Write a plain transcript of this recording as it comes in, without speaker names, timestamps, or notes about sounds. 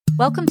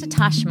Welcome to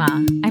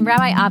Tashma. I'm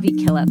Rabbi Avi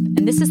Killip,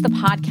 and this is the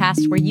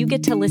podcast where you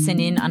get to listen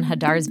in on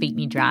Hadar's Beit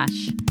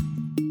Midrash.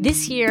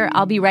 This year,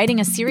 I'll be writing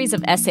a series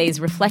of essays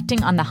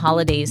reflecting on the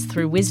holidays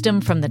through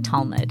wisdom from the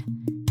Talmud.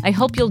 I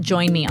hope you'll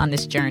join me on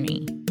this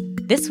journey.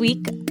 This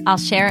week, I'll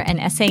share an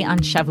essay on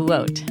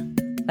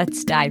Shavuot.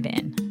 Let's dive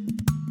in.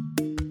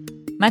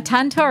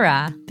 Matan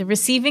Torah, the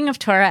receiving of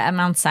Torah at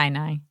Mount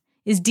Sinai,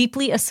 is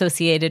deeply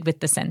associated with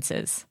the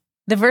senses.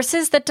 The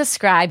verses that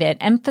describe it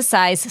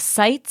emphasize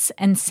sights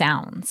and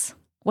sounds.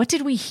 What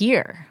did we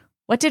hear?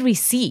 What did we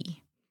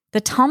see? The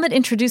Talmud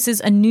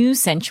introduces a new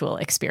sensual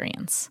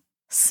experience.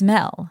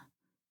 Smell.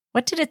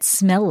 What did it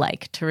smell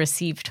like to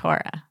receive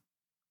Torah?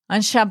 On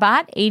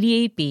Shabbat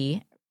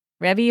 88b,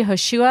 Rabbi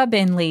Yehoshua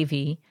ben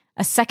Levi,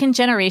 a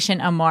second-generation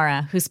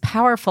Amora whose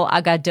powerful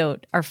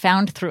Agadot are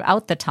found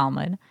throughout the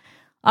Talmud,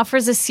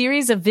 offers a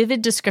series of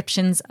vivid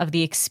descriptions of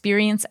the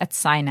experience at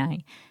Sinai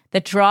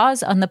that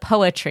draws on the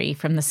poetry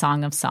from the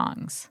Song of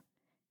Songs.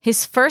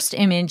 His first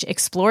image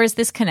explores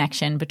this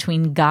connection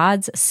between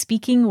God's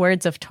speaking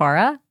words of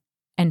Torah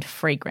and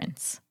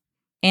fragrance.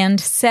 And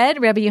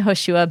said Rabbi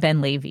Yehoshua ben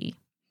Levi,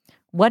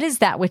 "What is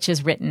that which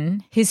is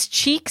written? His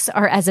cheeks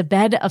are as a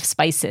bed of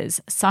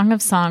spices." Song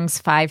of Songs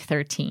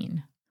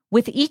 5:13.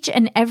 With each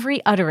and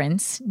every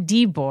utterance,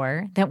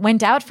 dibor, that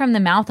went out from the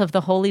mouth of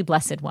the Holy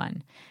Blessed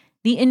One,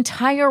 the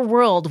entire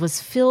world was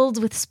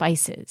filled with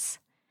spices.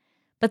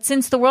 But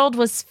since the world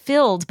was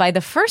filled by the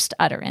first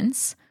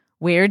utterance,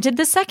 where did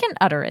the second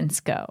utterance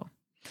go?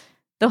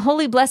 The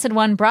Holy Blessed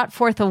One brought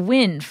forth a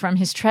wind from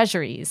his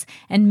treasuries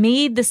and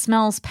made the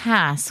smells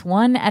pass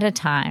one at a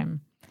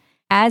time.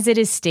 As it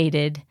is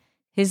stated,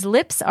 his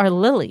lips are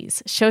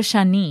lilies,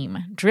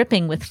 shoshanim,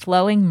 dripping with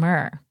flowing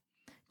myrrh.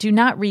 Do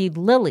not read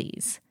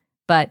lilies,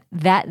 but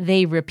that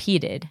they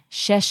repeated,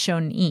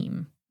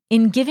 sheshonim.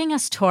 In giving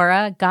us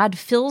Torah, God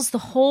fills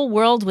the whole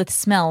world with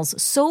smells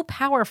so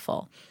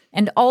powerful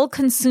and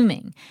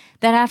all-consuming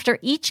that after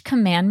each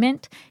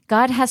commandment,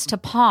 God has to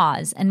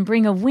pause and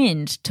bring a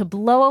wind to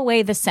blow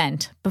away the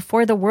scent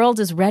before the world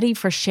is ready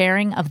for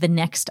sharing of the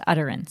next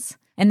utterance.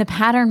 And the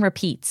pattern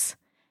repeats.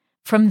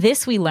 From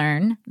this we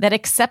learn that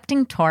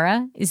accepting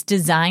Torah is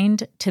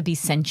designed to be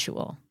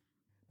sensual.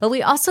 But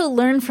we also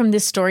learn from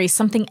this story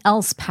something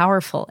else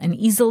powerful and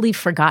easily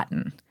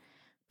forgotten.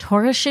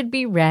 Torah should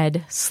be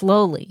read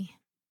slowly,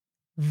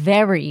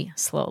 very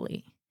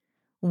slowly.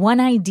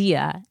 One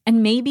idea,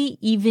 and maybe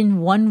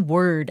even one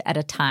word at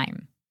a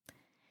time.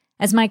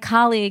 As my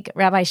colleague,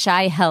 Rabbi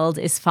Shai Held,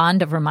 is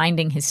fond of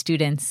reminding his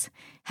students,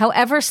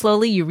 however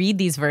slowly you read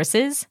these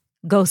verses,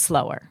 go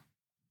slower.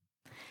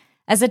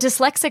 As a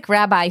dyslexic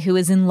rabbi who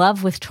is in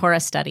love with Torah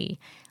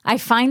study, I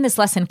find this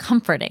lesson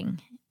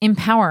comforting,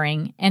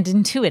 empowering, and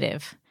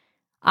intuitive.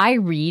 I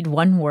read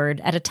one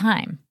word at a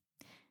time.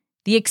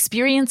 The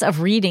experience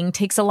of reading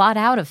takes a lot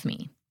out of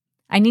me.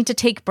 I need to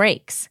take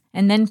breaks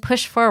and then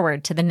push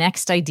forward to the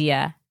next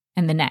idea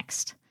and the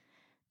next.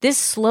 This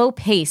slow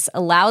pace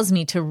allows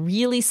me to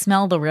really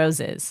smell the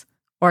roses,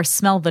 or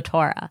smell the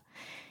Torah,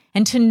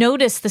 and to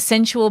notice the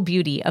sensual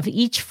beauty of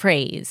each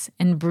phrase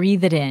and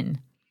breathe it in.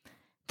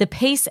 The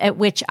pace at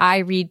which I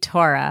read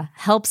Torah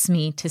helps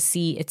me to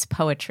see its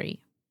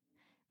poetry.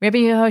 Rabbi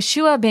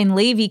Yehoshua ben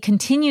Levi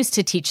continues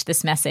to teach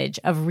this message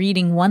of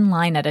reading one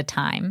line at a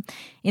time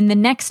in the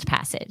next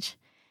passage.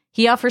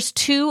 He offers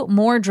two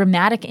more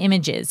dramatic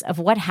images of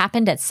what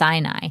happened at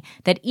Sinai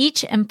that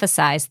each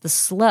emphasize the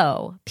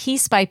slow,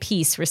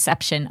 piece-by-piece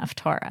reception of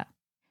Torah.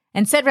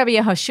 And said Rabbi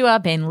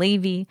Yehoshua ben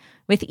Levi,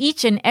 with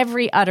each and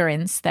every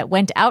utterance that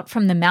went out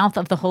from the mouth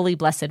of the Holy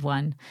Blessed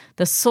One,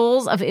 the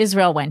souls of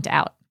Israel went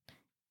out.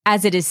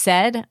 As it is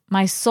said,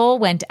 my soul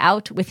went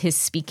out with his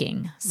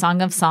speaking.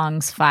 Song of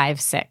Songs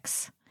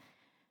 5:6.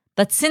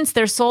 But since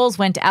their souls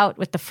went out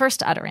with the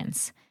first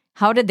utterance,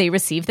 how did they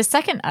receive the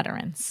second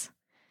utterance?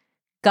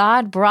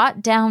 God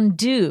brought down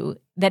dew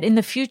that in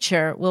the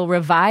future will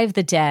revive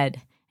the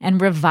dead,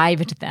 and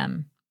revived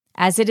them.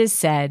 As it is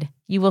said,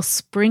 you will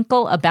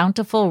sprinkle a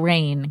bountiful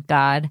rain,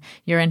 God.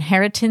 Your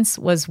inheritance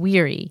was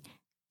weary,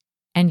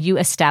 and you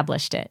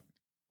established it.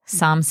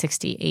 Psalm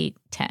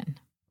 68:10.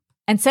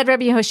 And said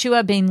Rabbi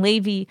Yehoshua ben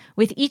Levi,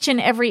 with each and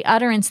every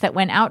utterance that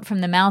went out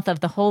from the mouth of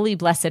the Holy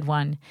Blessed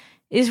One,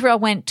 Israel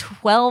went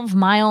 12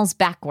 miles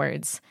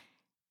backwards,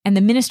 and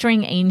the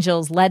ministering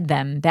angels led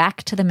them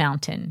back to the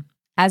mountain.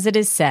 As it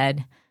is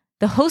said,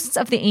 the hosts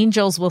of the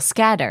angels will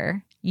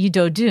scatter,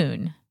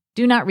 yidodun.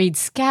 Do not read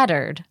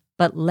scattered,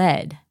 but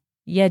led,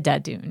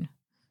 yedadun.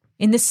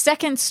 In the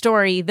second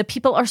story, the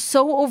people are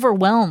so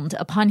overwhelmed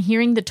upon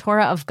hearing the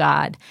Torah of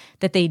God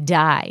that they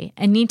die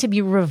and need to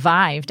be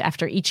revived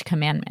after each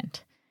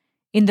commandment.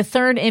 In the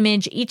third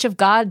image, each of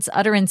God's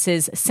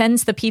utterances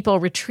sends the people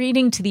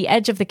retreating to the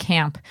edge of the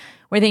camp,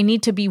 where they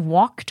need to be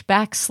walked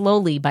back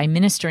slowly by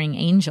ministering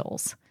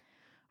angels.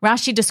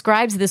 Rashi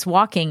describes this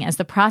walking as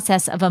the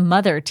process of a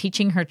mother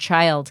teaching her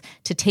child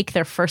to take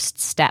their first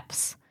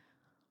steps.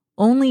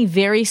 Only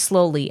very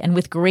slowly and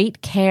with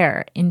great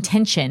care,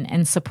 intention,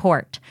 and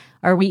support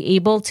are we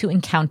able to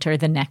encounter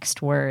the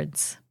next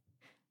words.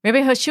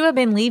 Rabbi Yehoshua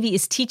ben Levi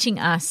is teaching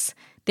us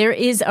There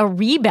is a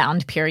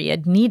rebound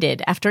period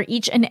needed after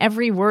each and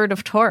every word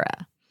of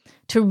Torah.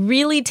 To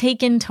really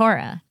take in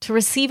Torah, to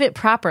receive it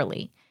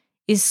properly,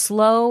 is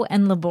slow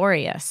and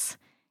laborious,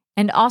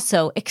 and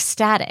also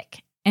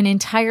ecstatic and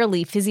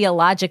entirely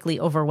physiologically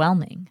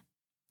overwhelming.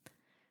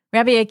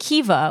 Rabbi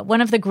Akiva,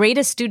 one of the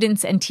greatest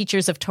students and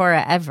teachers of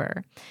Torah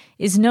ever,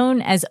 is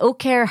known as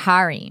Oker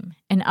Harim,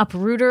 an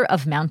uprooter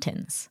of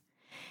mountains.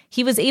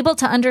 He was able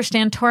to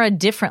understand Torah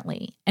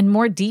differently and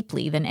more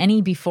deeply than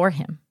any before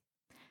him.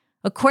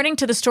 According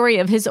to the story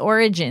of his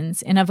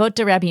origins in Avot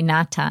de Rabbi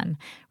Natan,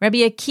 Rabbi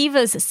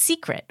Akiva's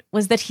secret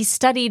was that he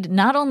studied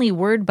not only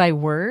word by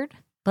word,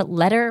 but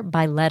letter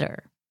by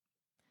letter.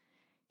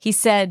 He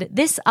said,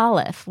 "This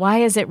aleph, why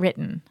is it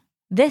written?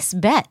 This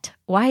bet,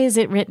 why is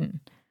it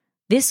written?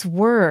 This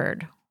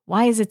word,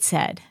 why is it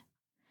said?"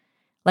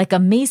 Like a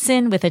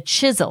mason with a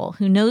chisel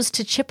who knows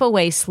to chip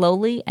away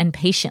slowly and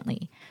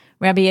patiently,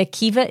 Rabbi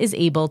Akiva is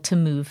able to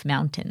move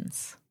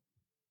mountains.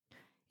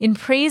 In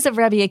praise of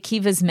Rabbi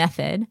Akiva's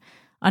method,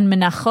 on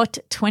Menachot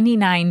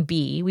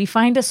 29b, we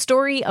find a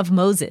story of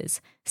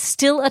Moses,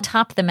 still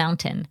atop the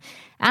mountain,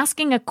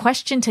 asking a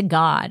question to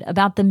God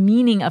about the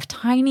meaning of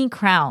tiny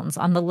crowns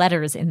on the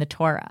letters in the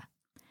Torah.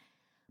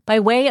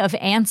 By way of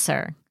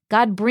answer,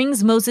 God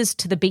brings Moses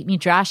to the Beit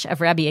Midrash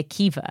of Rabbi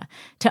Akiva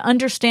to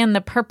understand the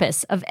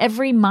purpose of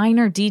every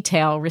minor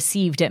detail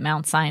received at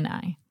Mount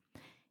Sinai.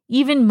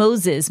 Even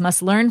Moses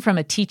must learn from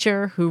a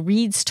teacher who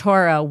reads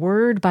Torah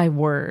word by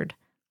word,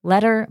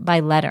 letter by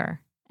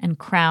letter, and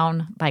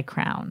crown by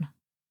crown.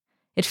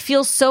 It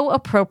feels so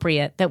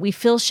appropriate that we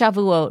fill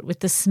Shavuot with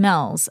the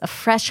smells of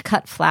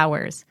fresh-cut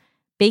flowers,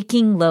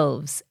 baking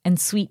loaves, and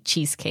sweet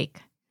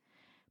cheesecake.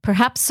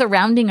 Perhaps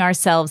surrounding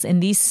ourselves in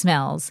these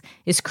smells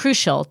is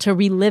crucial to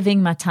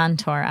reliving Matan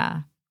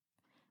Torah.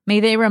 May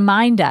they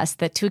remind us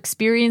that to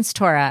experience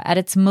Torah at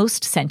its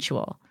most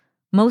sensual,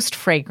 most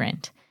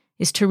fragrant,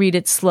 is to read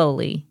it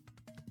slowly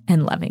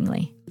and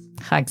lovingly.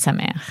 Chag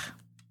Sameach.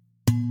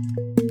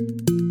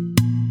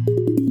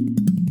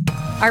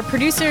 Our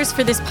producers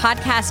for this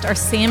podcast are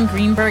Sam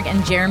Greenberg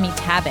and Jeremy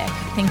Tabak.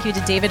 Thank you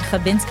to David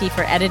Chabinski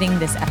for editing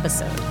this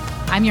episode.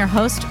 I'm your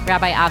host,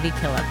 Rabbi Avi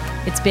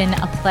Killip. It's been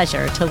a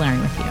pleasure to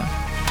learn with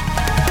you.